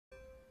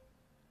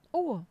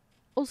Oh,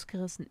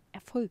 ausgerissen.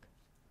 Erfolg.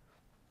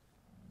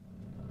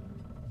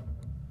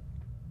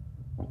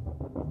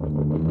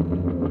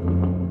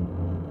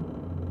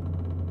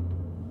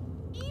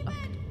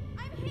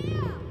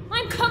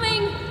 I'm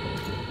coming!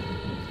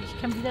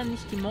 Ich kann wieder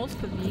nicht die Maus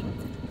bewegen.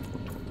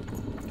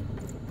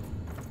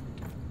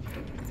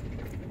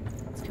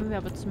 Jetzt können wir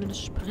aber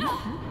zumindest sprinten.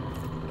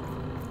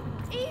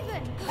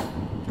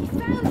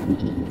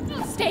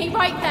 Stay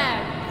right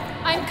there!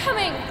 I'm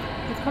coming!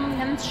 Wir kommen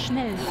ganz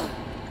schnell.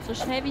 So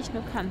schnell wie ich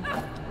nur kann.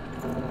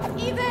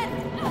 Even!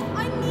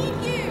 I need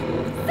you!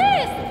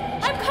 Sis!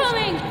 I'm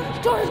coming!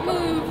 Don't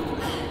move!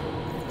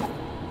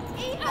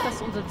 Das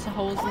ist unser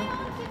Zuhause.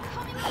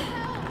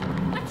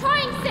 I'm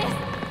trying, sis!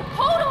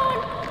 Hold on!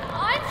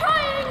 I'm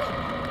trying!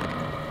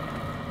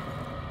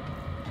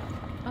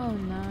 Oh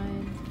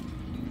nein.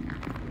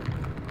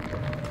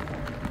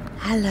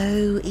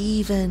 Hello,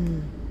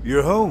 Even.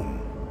 You're home.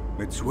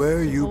 It's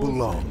where you Zuhause.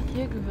 belong.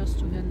 Hier gehörst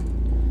du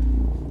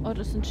hin. Oh,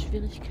 das sind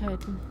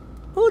Schwierigkeiten.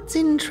 What's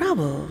in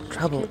trouble?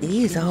 Trouble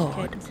is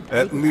odd.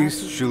 At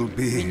least she'll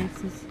be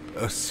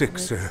a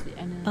sixer.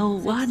 A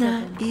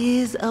wanna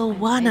is a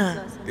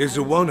wanna. Is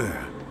a wanna.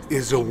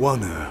 Is a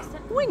wanna.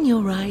 When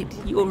you're right,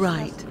 you're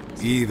right.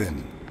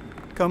 Even.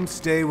 Come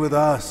stay with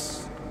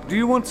us. Do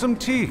you want some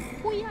tea?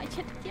 Oh ja, ich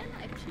hätte gerne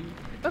einen Tee.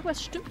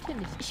 Irgendwas stimmt hier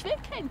nicht. Ich will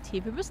keinen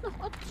Tee. Wir müssen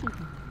nach Ort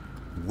suchen.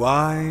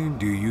 Why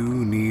do you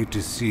need to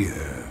see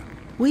her?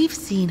 We've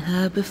seen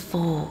her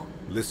before.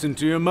 Listen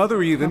to your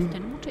mother, Even. Auf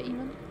deine Mutter,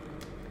 Ivan.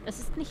 Es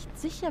ist nicht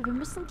sicher. Wir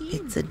müssen gehen.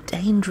 It's a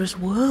dangerous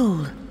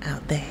world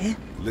out there.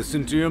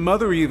 Listen to your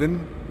mother, Even.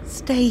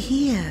 Stay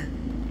here.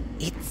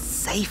 It's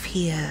safe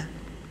here.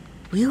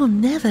 We'll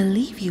never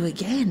leave you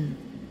again.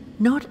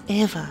 Not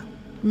ever.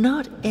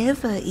 Not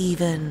ever,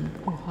 Even.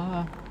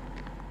 Oha.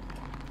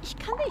 Ich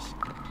kann nicht.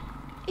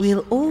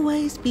 We'll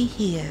always be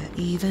here,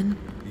 Even.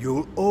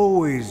 You'll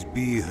always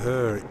be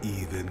her,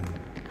 Even.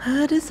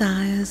 Her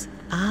desires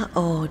are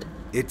odd.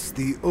 It's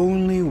the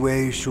only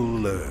way she'll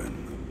learn.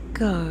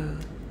 Go.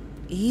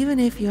 Even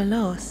if you're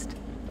lost.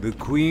 The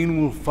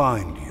Queen will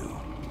find you.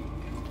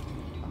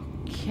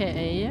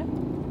 Okay.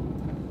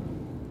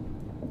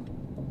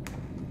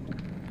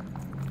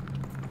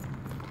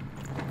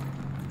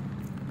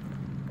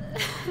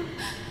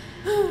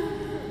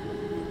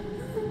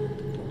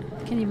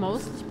 Ich kann die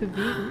Maus nicht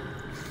bewegen.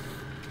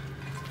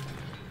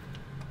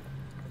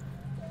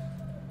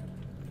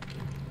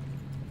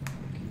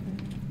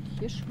 Okay.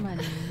 Hier schon mal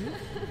nichts.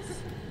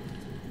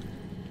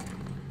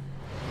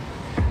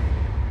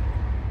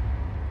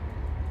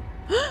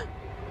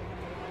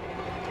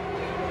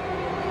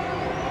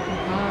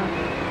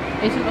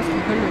 Ey, ich bin aus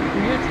der Hölle.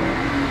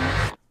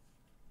 Weird.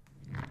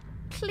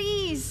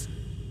 Please,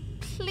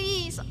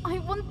 please, I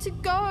want to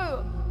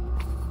go.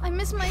 I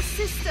miss my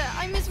sister.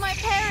 I miss my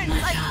parents.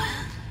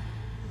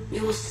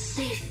 You're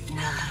safe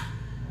now.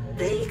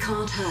 They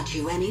can't hurt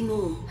you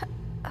anymore.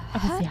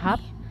 Aber sie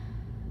haben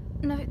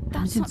No,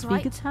 that's sie not uns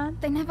right. wehgetan?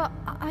 They never.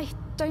 I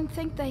don't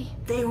think they.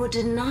 They were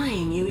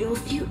denying you your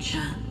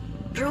future,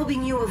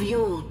 robbing you of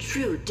your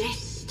true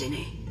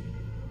destiny.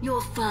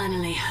 You're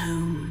finally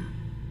home.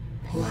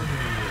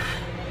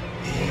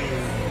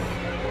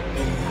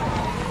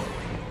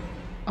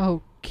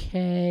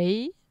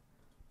 Okay.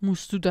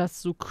 Musst du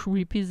das so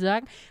creepy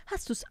sagen?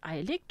 Hast du es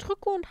eilig?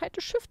 Drücke und halte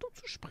Shift, um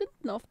zu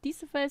sprinten. Auf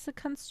diese Weise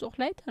kannst du auch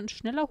Leitern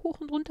schneller hoch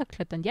und runter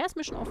klettern. Ja, ist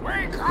mir schon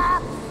aufgefallen.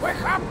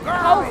 Wake up,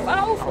 girl!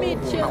 Auf,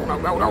 Mädchen!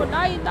 Oh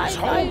nein, nein,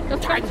 nein!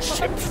 Das kann nicht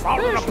ship's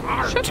falling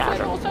apart. Schiff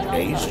fällt auseinander.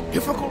 Today's a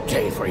difficult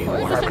day for you,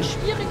 Heute ist ein Herman.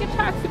 schwieriger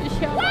Tag für dich,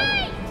 Hermann.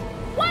 Wait!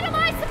 What am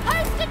I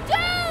supposed to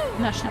do?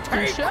 Na, schnapp den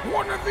Take Schiff.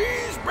 one of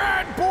these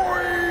bad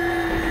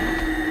boys!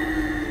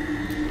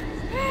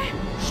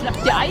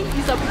 Schnapp dir einen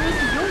dieser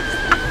bösen Jungs.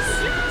 Ach,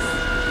 süß.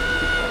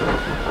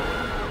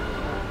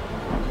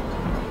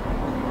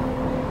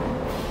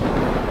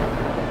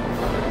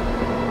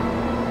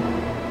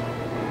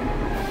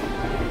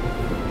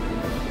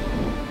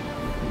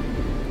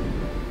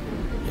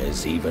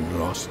 Has even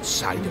lost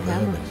sight of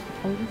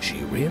Herman.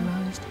 She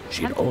realized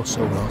she'd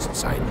also lost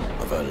sight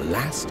of her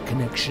last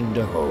connection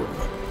to home.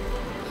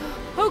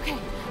 Okay,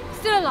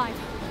 still alive.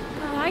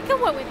 I can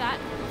work with that.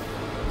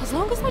 As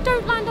long as I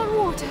don't land on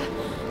water,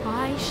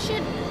 I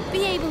should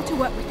be able to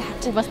work with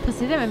that. Oh, was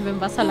passiert denn, wenn wir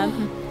im Wasser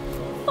landen?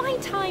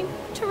 Find time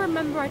to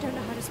remember I don't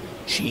know how to swim.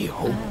 She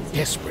hoped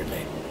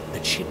desperately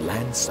that she'd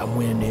land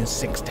somewhere near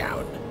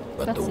Sixtown,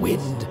 but That's the nice.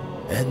 wind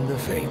and the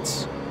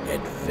fates had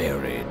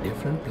very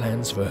different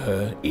plans for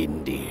her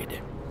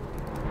indeed.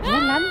 Wo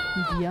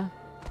landen wir?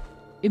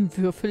 Im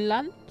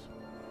Würfelland?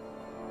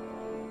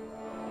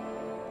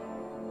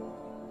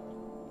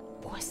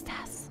 Wo ist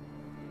das?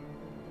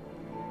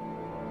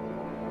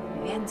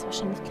 Wir werden es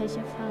wahrscheinlich gleich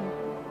erfahren.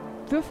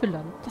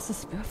 Würfelland. Das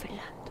ist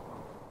Würfelland.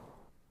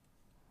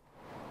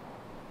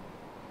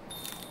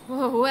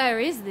 Whoa, where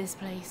is this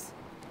place?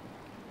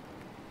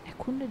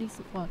 Erkunde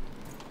diesen Ort.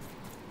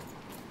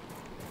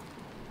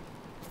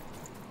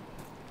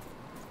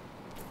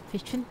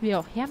 Vielleicht finden wir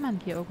auch Hermann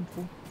hier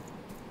irgendwo.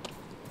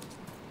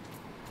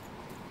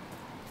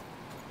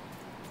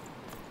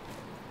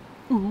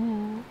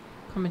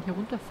 Kann man hier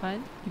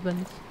runterfallen? Lieber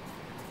nicht.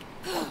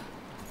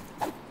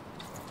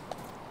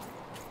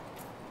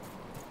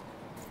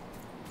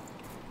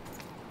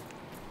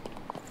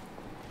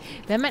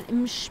 Wenn man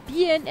im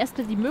Spielen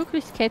erstmal die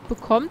Möglichkeit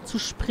bekommt, zu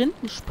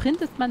sprinten,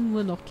 sprintet man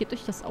nur noch. Geht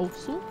euch das auch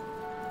so?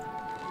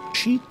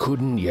 She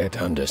couldn't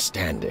yet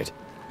understand it,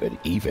 but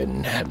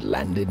even had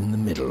landed in the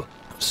middle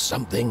of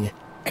something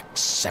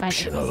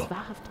exceptional.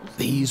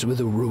 These were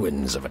the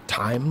ruins of a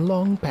time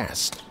long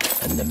past,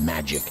 and the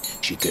magic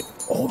she could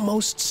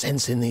almost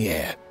sense in the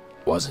air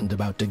wasn't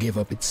about to give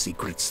up its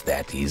secrets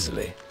that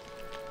easily.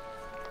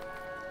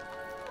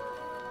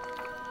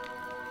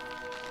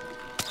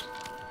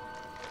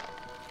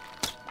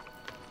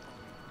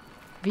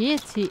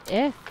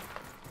 WTF.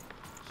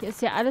 Hier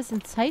ist ja alles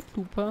in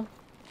Zeitlupe.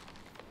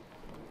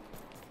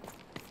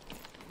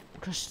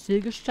 Oder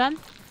Stillgestand?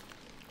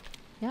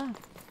 Ja,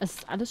 es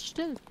ist alles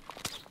still.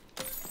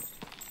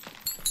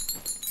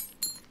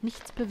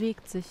 Nichts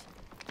bewegt sich.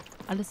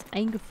 Alles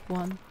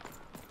eingefroren.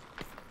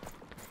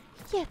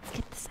 Jetzt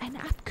gibt es eine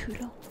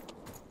Abkühlung.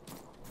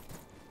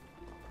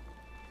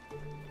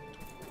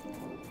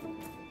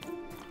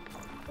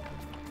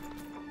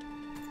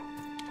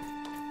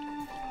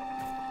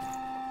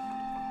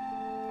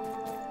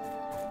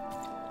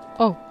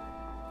 Oh.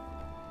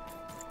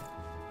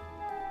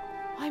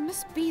 I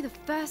must be the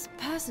first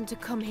person to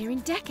come here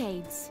in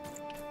decades.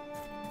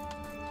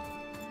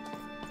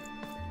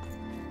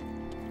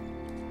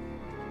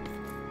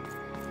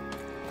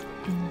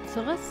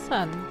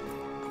 Interessant.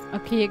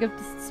 Okay, hier gibt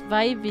es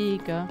 2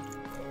 Wege.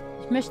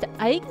 Ich möchte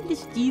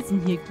eigentlich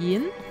diesen hier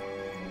gehen.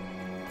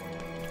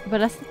 Aber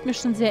das sieht mir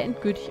schon sehr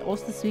endgültig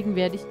aus, deswegen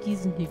werde ich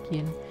diesen hier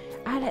gehen.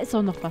 Ah, da ist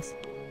auch noch was.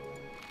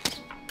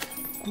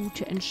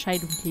 Gute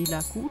Entscheidung, Lela.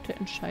 Gute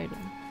Entscheidung.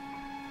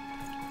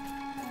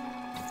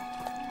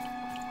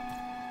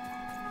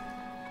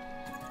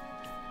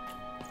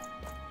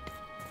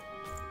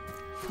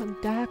 Von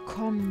da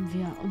kommen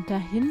wir. Und da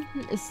hinten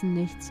ist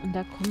nichts. Und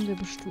da kommen wir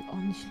bestimmt auch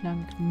nicht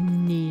lang.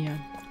 Nee.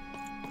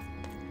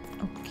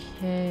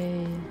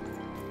 Okay.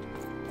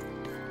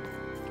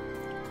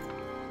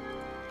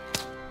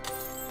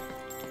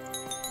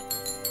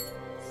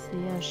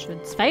 Sehr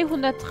schön.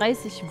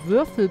 230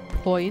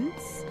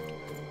 Würfelpoints.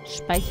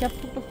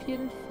 Speicherpunkt auf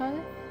jeden Fall.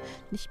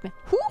 Nicht mehr.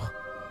 Huch!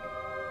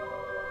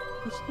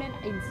 Nicht mehr in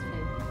 1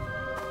 fällt.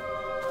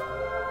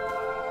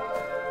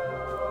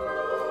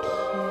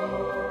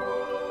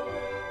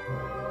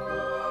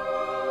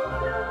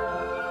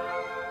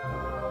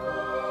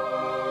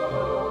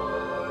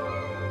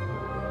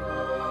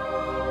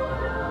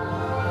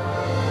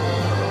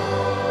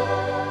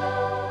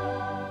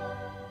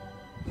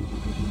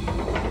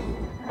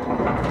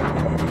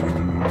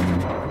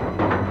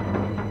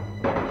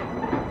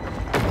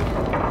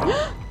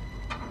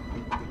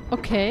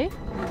 Okay.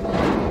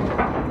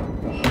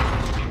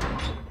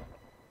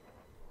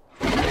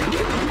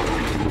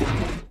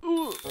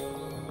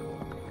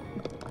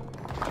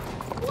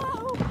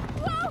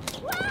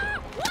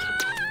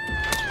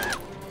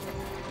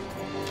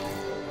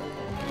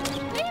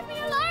 Leave me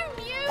alone,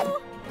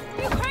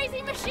 you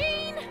crazy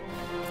machine!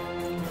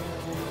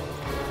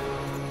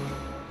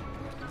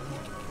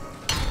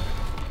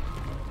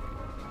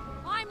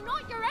 I'm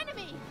not your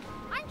enemy.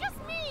 I'm just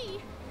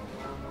me.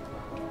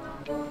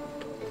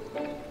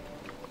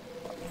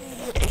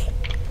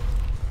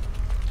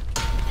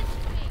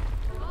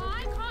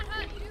 I can't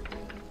hurt you.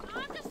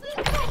 I'm just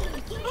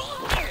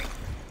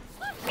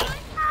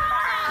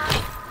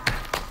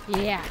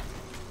Yeah.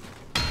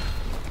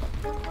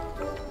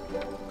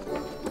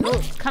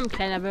 Los, komm,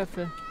 kleiner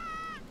Würfel.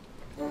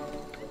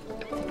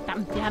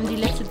 Verdammt, wir haben die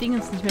letzte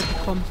Dingens nicht mehr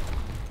bekommen.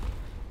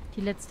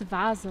 Die letzte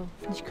Vase.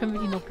 Vielleicht können wir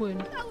die noch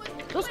holen.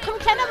 Los, komm,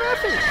 kleiner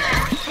Würfel.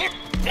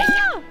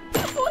 Ja,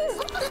 so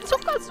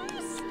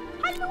zuckersüß.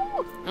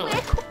 Hallo.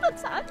 Er guckt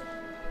uns an.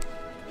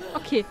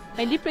 Okay,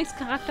 mein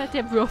Lieblingscharakter ist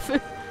der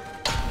Würfel.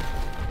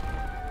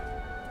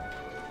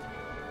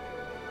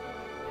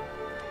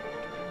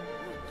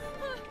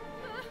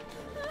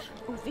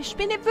 Oh, wir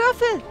spielen den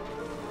Würfel.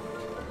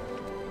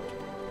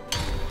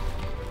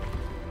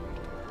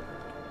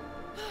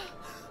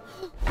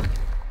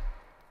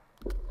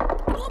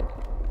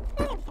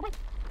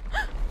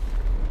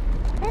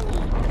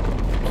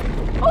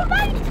 Oh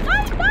nein,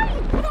 nein, nein.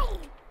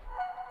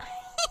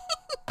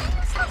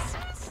 Ist das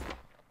süß.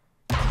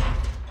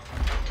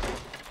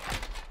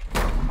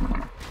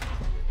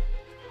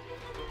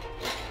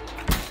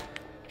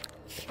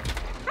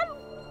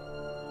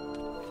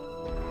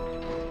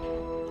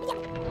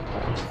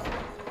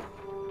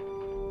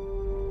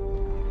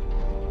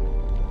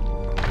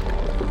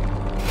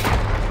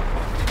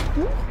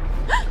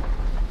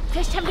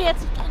 Vielleicht haben wir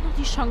jetzt doch noch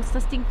die Chance,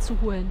 das Ding zu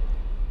holen.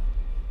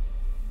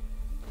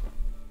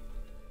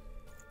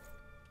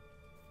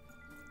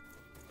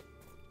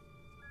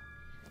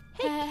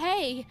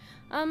 Hey,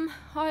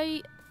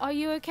 are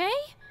you okay?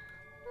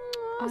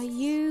 Are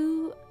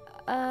you,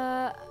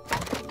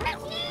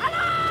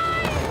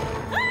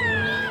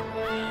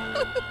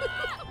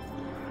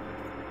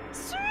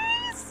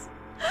 Süß!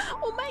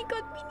 Oh mein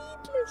Gott, wie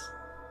niedlich.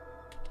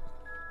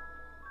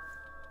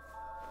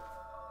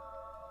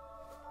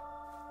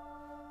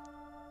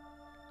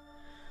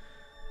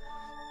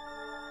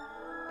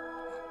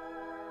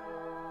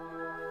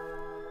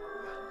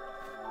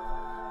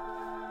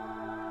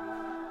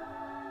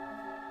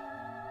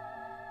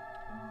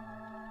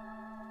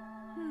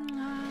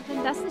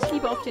 das nicht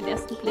lieber auf den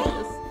ersten Blick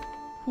ist.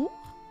 Huch.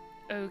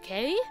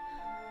 Okay.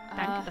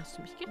 Danke, dass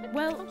du mich gerettet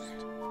Well,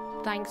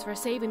 hast. thanks for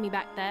saving me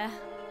back there.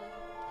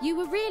 You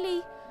were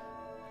really,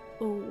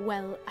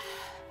 well,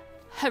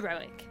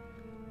 heroic.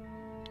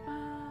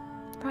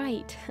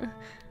 Right.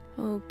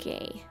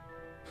 Okay.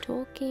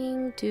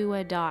 Talking to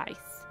a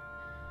dice.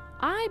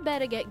 I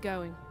better get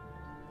going.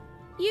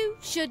 You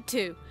should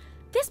too.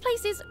 This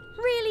place is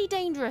really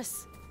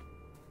dangerous.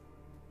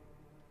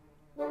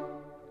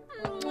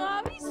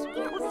 Wie süß.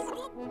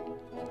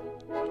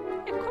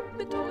 Er kommt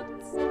mit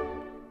uns.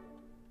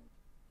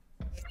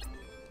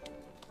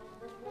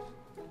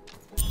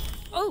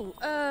 Oh,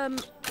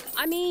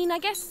 I mean, I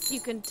guess you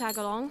can tag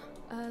along.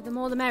 The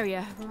more the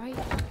merrier, right?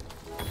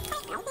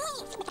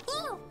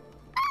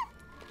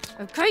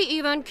 Okay,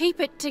 Even, keep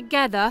it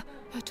together.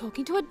 You're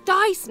talking to a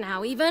dice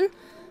now, Even.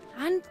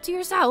 And to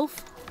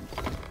yourself.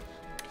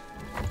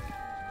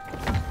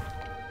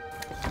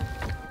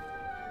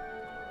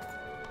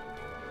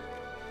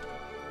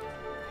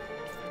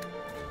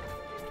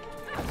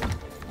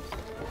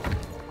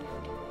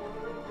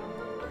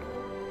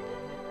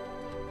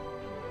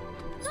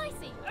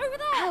 Nicey, over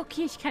there. Ah,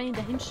 okay, ich kann ihn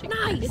dahin schicken.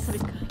 Nice. Jetzt habe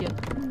ich kapiert.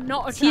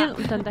 Not a Zielen trap.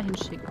 und dann dahin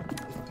schicken.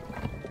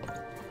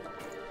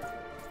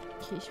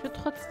 Okay, ich will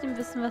trotzdem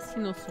wissen, was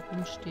hier noch so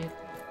rumsteht.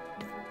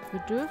 Wir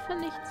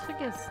dürfen nichts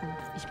vergessen.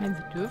 Ich meine,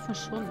 wir dürfen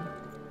schon.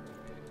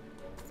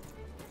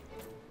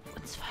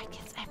 Uns folgt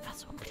jetzt einfach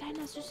so ein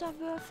kleiner süßer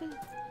Würfel.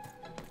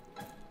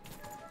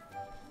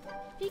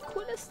 Wie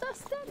cool ist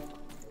das denn?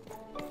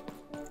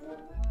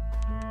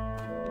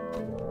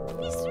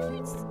 Wie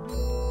süß!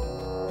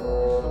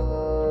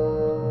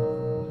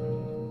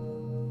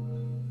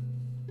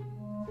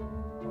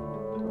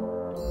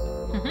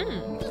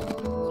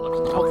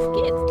 Auf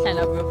geht's,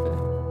 kleiner Würfel.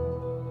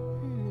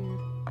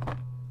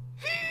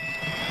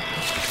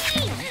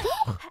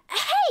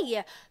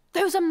 Hey,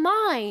 those are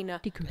mine.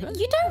 Die gehören.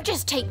 You don't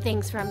just take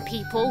things from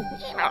people.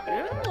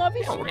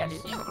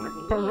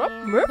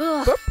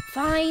 Ugh,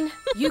 fine,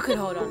 you could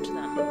hold on to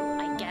them,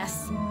 I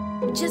guess.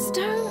 Just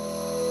don't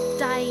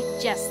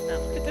digest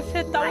them. Bitte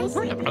verdau's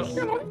nicht.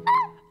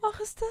 Ach,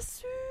 ist das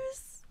süß.